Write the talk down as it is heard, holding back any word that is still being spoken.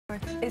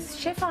Is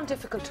chiffon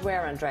difficult to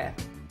wear, Andrea?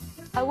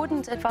 I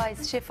wouldn't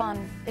advise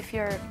chiffon if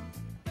you're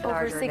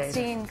over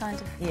 16, kind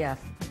of. Yeah.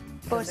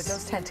 But it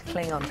does tend to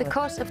cling on. The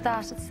cut of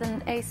that, it's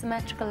an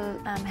asymmetrical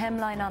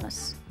hemline on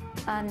it,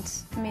 and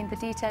I mean the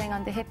detailing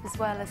on the hip as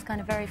well is kind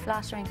of very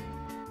flattering.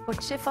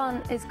 But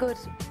chiffon is good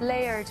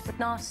layered, but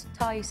not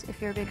tight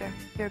if you're bigger.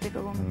 If you're a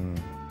bigger woman.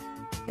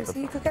 Yeah, so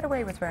you could get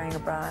away with wearing a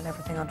bra and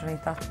everything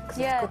underneath that.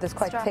 Yeah, it's good. There's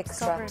quite thick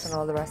straps and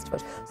all the rest of it.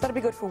 So that'd be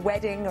good for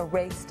wedding or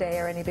race day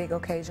or any big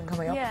occasion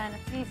coming up. Yeah, and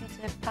it's easy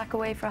to pack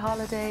away for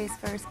holidays,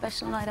 for a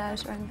special night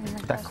out or anything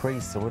like that. That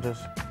crease, so would it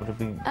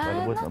be?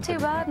 Well, it wouldn't, not too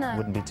bad now.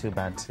 Wouldn't be too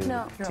bad too.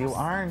 No. Do you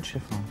iron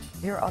chiffon?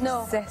 You're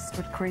obsessed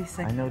with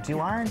creasing. I know. Do you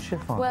iron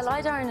chiffon? Well,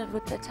 I'd iron it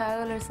with a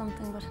towel or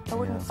something, but I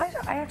wouldn't.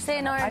 I actually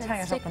I'd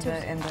hang it up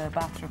in the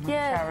bathroom.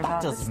 Yeah,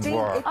 that doesn't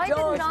work. I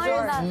didn't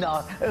iron that.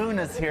 Not.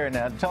 Una's here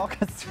now.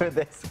 Talk us through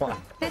this one.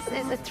 This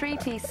is a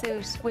three-piece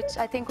suit, which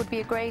I think would be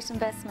a great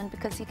investment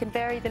because you can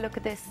vary the look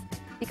of this.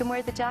 You can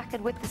wear the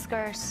jacket with the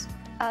skirt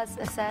as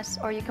a set,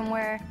 or you can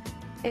wear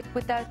it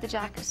without the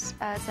jacket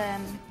as a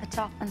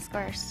top and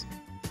skirt.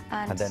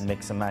 And then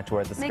mix and match,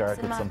 wear the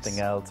skirt with something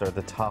else, or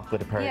the top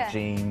with a pair of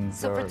jeans.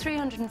 So for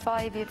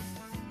 305, you have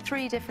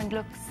 3 different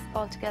looks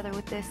altogether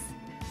with this,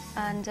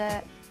 and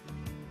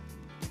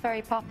it's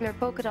very popular.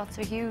 Polka dots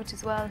are huge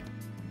as well.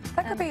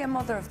 That could be a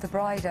mother of the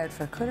bride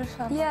outfit, could it?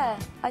 Yeah,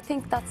 I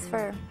think that's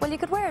for. Well, you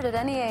could wear it at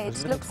any age.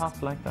 Is it a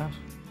top like that?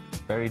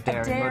 Very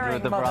daring mother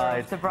of the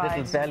bride.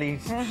 Little belly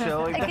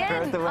showing.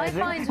 Again, I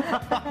find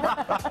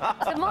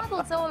the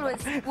models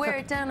always wear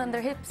it down on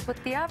their hips, but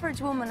the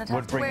average woman would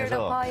have to wear it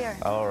up higher.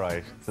 All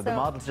right. So the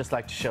models just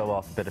like to show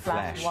off a bit of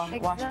flesh.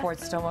 Washboard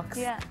stomachs.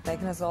 Yeah.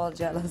 Making us all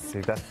jealous.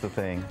 See, that's the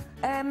thing.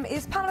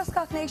 Is Pamela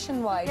Scott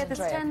nationwide? Yeah, there's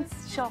 10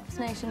 shops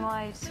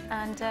nationwide,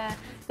 and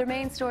their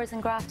main store is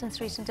in Grafton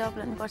Street in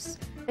Dublin, but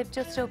they've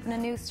just opened a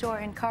new store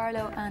in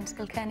Carlow and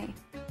Kilkenny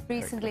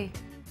recently.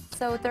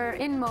 So they're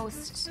in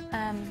most,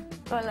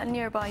 well,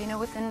 nearby, you know,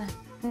 within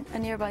a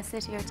nearby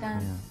city or town.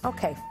 Yeah.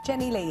 Okay,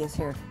 Jenny Lee is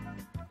here.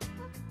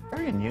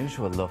 Very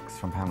unusual looks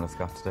from Pamela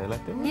Scott today.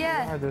 Like they really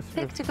are.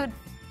 Picked a good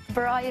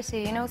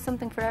variety, you know,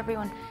 something for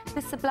everyone.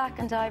 This is a black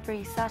and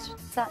ivory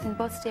satin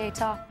bustier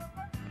top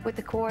with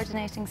a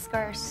coordinating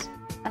skirt.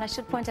 And I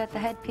should point out the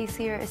headpiece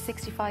here is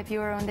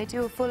 €65, and they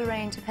do a full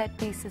range of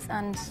headpieces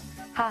and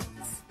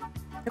hats.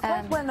 They're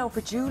quite well known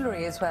for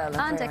jewellery as well.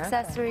 And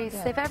accessories.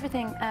 They've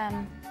everything.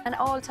 And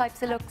all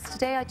types of looks.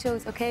 Today I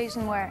chose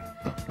occasion wear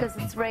because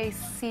it's race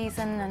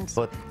season and.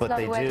 But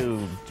they do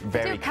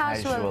very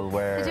casual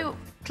wear. They do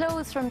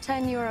clothes from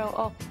 €10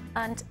 up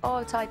and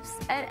all types,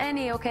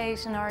 any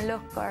occasion or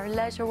look or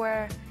leisure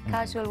wear,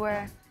 casual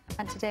wear,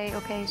 and today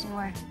occasion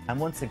wear. And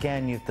once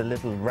again, you've the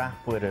little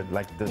wrap with it,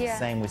 like the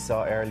same we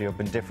saw earlier,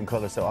 but in different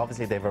colours. So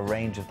obviously they've a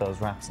range of those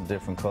wraps in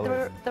different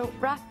colours. The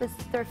wrap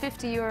they're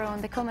 €50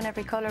 and they come in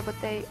every colour, but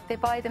they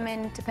buy them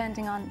in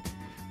depending on.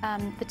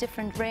 The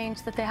different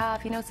range that they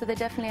have, you know, so they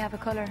definitely have a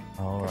colour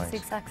that's the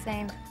exact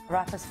same.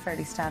 Wrap is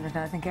fairly standard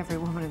now. I think every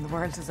woman in the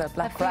world has a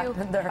black wrap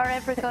in their... Or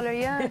every colour,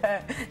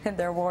 yeah. In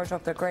their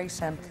wardrobe. They're great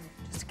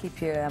just to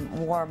keep you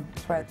warm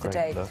throughout the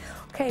day. Look.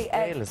 Okay,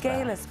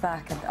 Gail is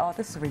back. And, oh,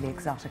 this is a really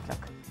exotic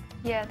look.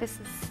 Yeah, this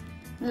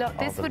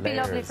would be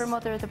lovely for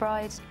Mother of the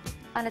Bride.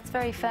 And it's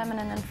very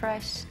feminine and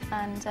fresh.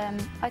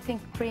 And I think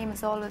cream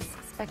is always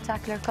a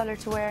spectacular colour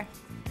to wear.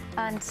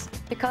 And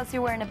because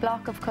you're wearing a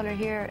block of colour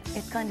here,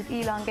 it kind of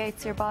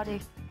elongates your body.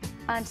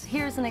 And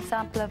here's an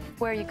example of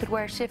where you could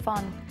wear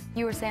chiffon.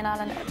 You were saying,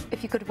 Alan,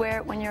 if you could wear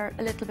it when you're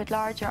a little bit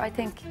larger, I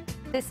think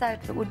this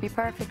outfit would be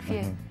perfect for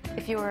you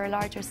if you were a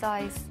larger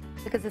size,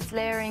 because it's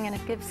layering and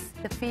it gives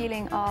the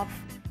feeling of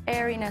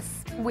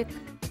airiness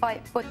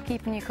but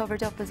keeping you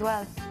covered up as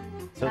well.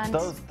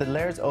 So the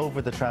layers over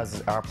the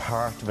trousers are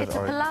part of it? It's a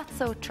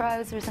palazzo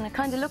trousers, and it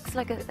kind of looks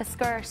like a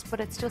skirt,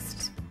 but it's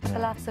just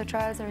palazzo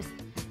trousers.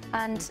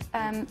 And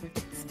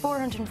it's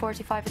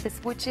 $445 of this,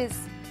 which is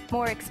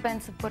more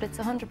expensive, but it's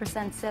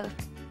 100% silk.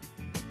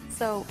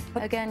 So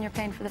again, you're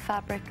paying for the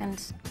fabric, and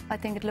I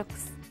think it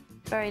looks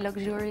very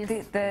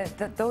luxurious.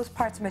 Those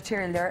parts of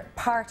material, they're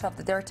part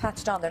of they're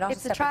attached on. They're not.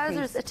 It's the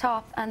trousers, a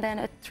top, and then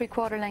a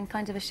 3/4 length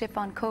kind of a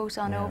chiffon coat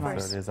on over.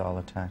 So it is all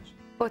attached.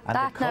 But and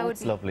that the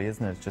coat's lovely,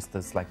 isn't it? Just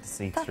as like the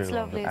see-through. That's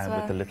lovely as well.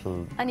 With the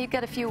little. And you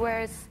get a few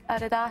wears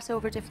out of that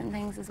over different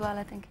things as well,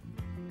 I think.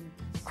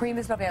 Cream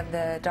is lovely on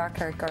the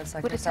dark-haired girls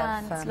like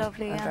yourself. With a tan, it's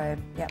lovely,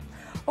 yeah.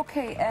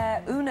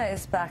 Okay, Una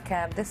is back.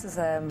 This is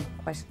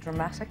quite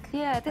dramatic.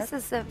 Yeah, this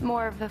is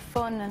more of a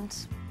fun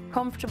and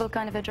comfortable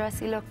kind of a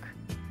dressy look.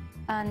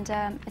 And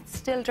it's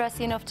still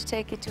dressy enough to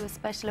take you to a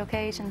special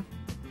occasion,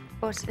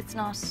 but it's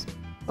not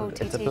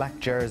OTT. It's a black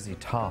jersey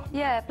top.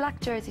 Yeah, black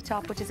jersey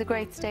top, which is a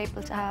great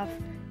staple to have.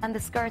 And the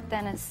skirt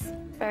then is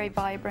very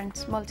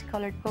vibrant,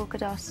 multicoloured polka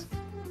dot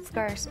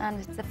skirt, and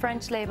it's a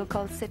French label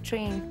called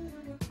Citrine.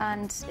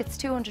 And it's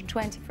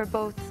 $220 for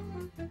both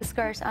the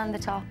skirt and the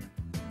top.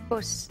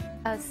 But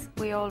as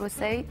we always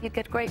say, you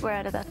get great wear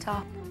out of that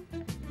top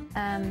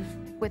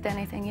with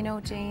anything, you know,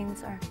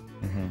 jeans or...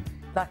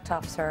 Black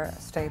tops are a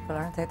staple,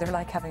 aren't they? They're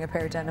like having a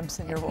pair of denims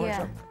in your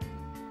wardrobe.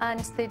 Yeah. and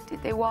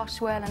they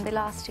wash well and they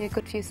last you a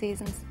good few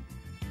seasons.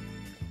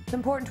 It's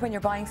important when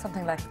you're buying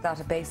something like that,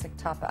 a basic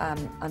top,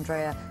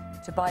 Andrea,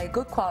 to buy a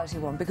good quality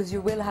one, because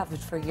you will have it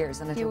for years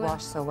and it'll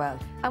wash so well.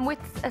 And with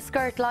a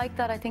skirt like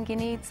that, I think you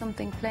need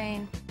something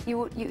plain.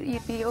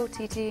 You'd be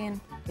OTT and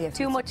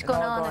too much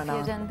going on if you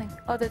had anything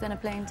other than a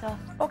plain top.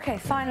 Okay,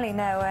 finally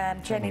now,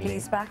 Jenny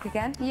Lee's back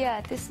again. Yeah,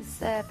 this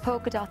is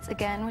polka dots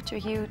again, which are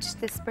huge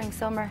this spring,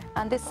 summer.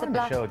 And this is a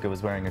black... Shoga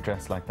was wearing a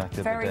dress like that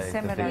the other day. Very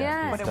similar,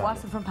 yeah. But it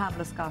wasn't from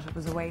Pamela Scott, it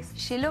was a waist.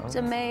 She looked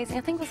amazing.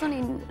 I think it was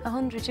only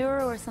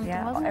 €100 or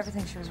something, wasn't it?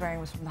 Everything she was wearing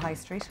was from the high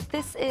street.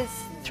 This is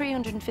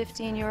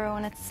 €315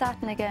 and it's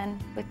satin again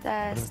with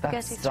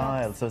spaghetti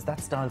style. So is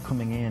that style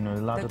coming in, or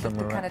a lot of them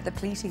are kind of the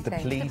pleaty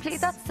thing?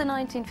 That's the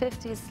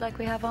 1950s, like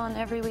we have on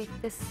every week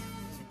this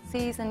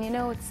season. You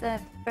know, it's a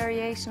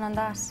variation on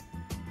that.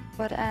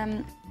 But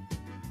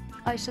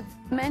I should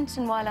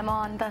mention while I'm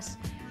on that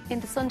in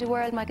the Sunday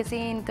World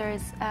magazine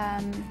there's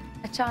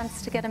a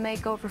chance to get a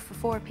makeover for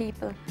 4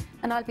 people,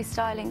 and I'll be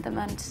styling them,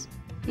 and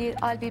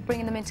I'll be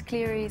bringing them into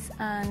Cleary's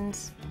and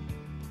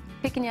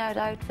picking you out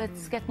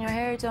outfits, getting your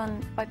hair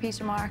done by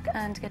Peter Mark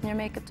and getting your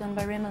makeup done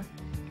by Rimmel.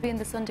 It'll be in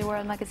the Sunday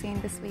World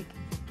magazine this week.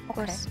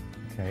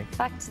 Okay.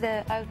 Back to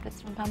the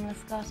outfits from Pamela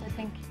Scott, I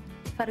think.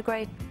 We've had a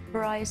great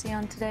variety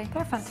on today.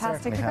 They're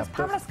fantastic, because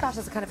Pamela Scott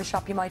is a kind of a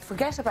shop you might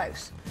forget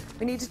about.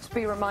 We needed to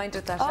be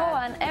reminded that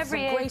and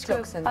every age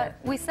group.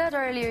 We said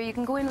earlier you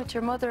can go in with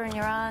your mother and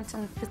your aunt,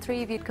 and the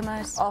 3 of you'd come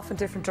out. Off in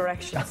different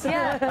directions.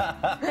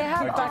 Yeah, they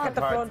have back at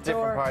the front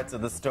door. Different parts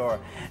of the store.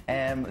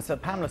 So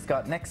Pamela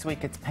Scott, next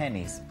week it's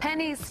Pennies.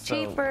 Pennies,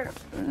 cheaper.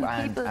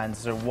 And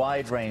there's a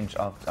wide range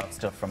of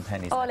stuff from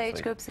Pennies. All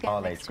age groups again.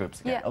 All age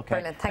groups again. Yeah. Okay.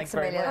 Brilliant. Thanks a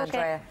million,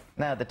 Andrea.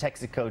 Now, the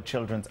Texaco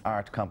Children's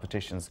Art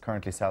Competition is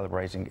currently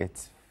celebrating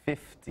its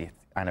 50th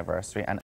anniversary, and